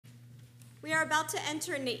We are about to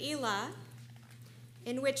enter Ne'ilah,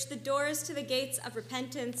 in which the doors to the gates of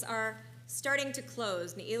repentance are starting to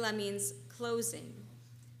close. Ne'ilah means closing.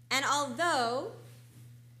 And although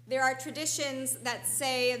there are traditions that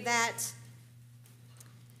say that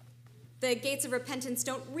the gates of repentance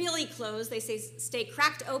don't really close, they say stay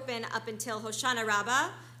cracked open up until Hoshana Rabbah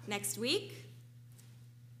next week.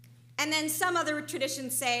 And then some other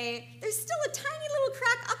traditions say there's still a tiny little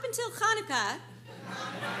crack up until Hanukkah.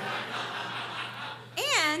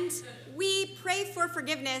 And we pray for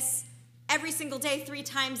forgiveness every single day, 3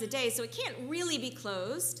 times a day, so it can't really be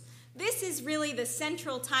closed. This is really the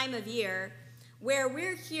central time of year where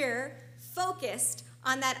we're here focused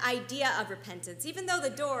on that idea of repentance. Even though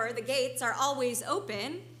the gates are always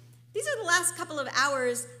open, these are the last couple of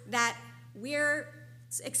hours that we're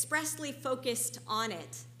expressly focused on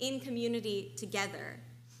it in community together.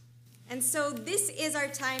 And so this is our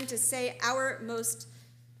time to say our most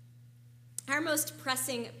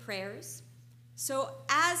pressing prayers. So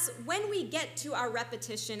when we get to our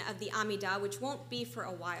repetition of the Amidah, which won't be for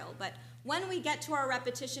a while, but when we get to our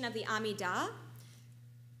repetition of the Amidah,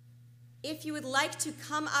 if you would like to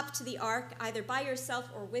come up to the ark, either by yourself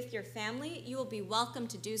or with your family, you will be welcome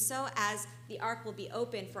to do so, as the ark will be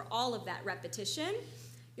open for all of that repetition.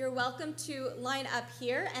 You're welcome to line up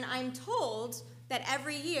here, and I'm told that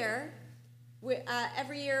every year we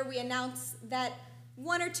announce that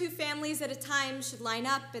 1 or 2 families at a time should line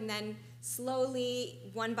up, and then slowly,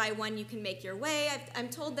 one by one, you can make your way. I'm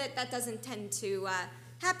told that doesn't tend to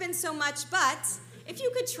happen so much, but if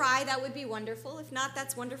you could try, that would be wonderful. If not,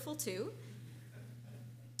 that's wonderful too.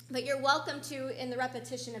 But you're welcome to, in the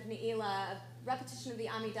repetition of Ne'ilah, repetition of the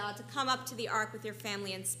Amidah, to come up to the ark with your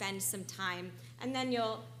family and spend some time, and then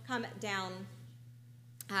you'll come down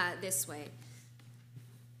this way.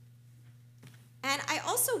 And I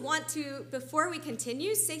also want to, before we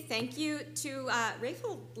continue, say thank you to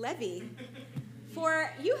Rachel Levy,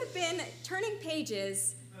 for you have been turning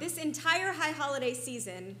pages this entire high holiday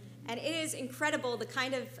season, and it is incredible the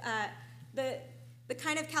kind of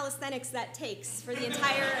calisthenics that takes for the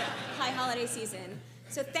entire high holiday season.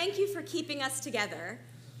 So thank you for keeping us together.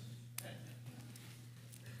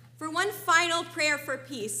 For one final prayer for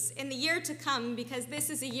peace in the year to come, because this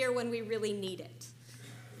is a year when we really need it.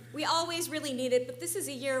 We always really need it, but this is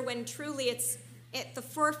a year when truly it's at the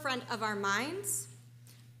forefront of our minds.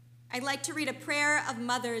 I'd like to read a prayer of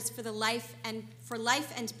mothers for life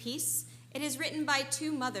and peace. It is written by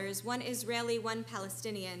 2 mothers, one Israeli, one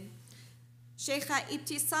Palestinian, Sheikha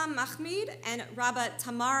Ibtisam Mahmoud and Rabbi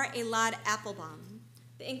Tamar Elad Applebaum.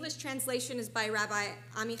 The English translation is by Rabbi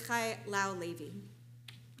Amichai Lau Levi.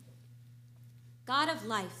 God of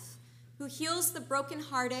life, who heals the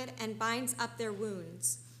brokenhearted and binds up their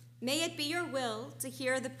wounds, may it be your will to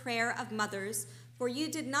hear the prayer of mothers, for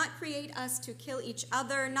you did not create us to kill each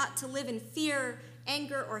other, not to live in fear,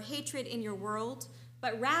 anger, or hatred in your world,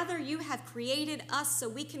 but rather you have created us so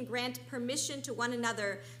we can grant permission to one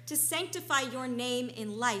another to sanctify your name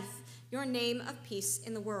in life, your name of peace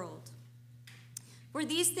in the world. For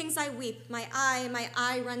these things I weep, my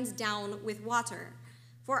eye runs down with water.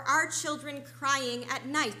 For our children crying at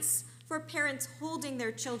nights, for parents holding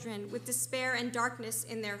their children with despair and darkness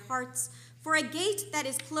in their hearts, for a gate that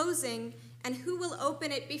is closing, and who will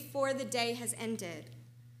open it before the day has ended?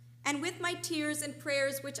 And with my tears and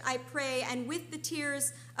prayers which I pray, and with the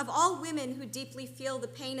tears of all women who deeply feel the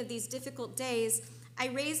pain of these difficult days, I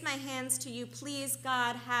raise my hands to you. Please,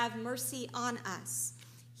 God, have mercy on us.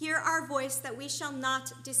 Hear our voice, that we shall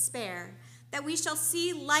not despair, that we shall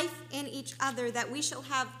see life in each other, that we shall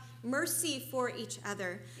have mercy for each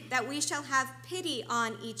other, that we shall have pity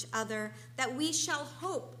on each other, that we shall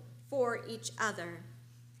hope for each other.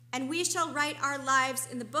 And we shall write our lives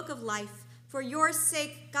in the book of life. For your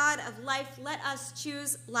sake, God of life, let us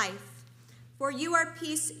choose life. For you are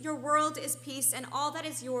peace, your world is peace, and all that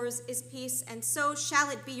is yours is peace, and so shall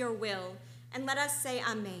it be your will. And let us say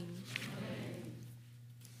amen. Amen.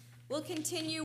 We'll continue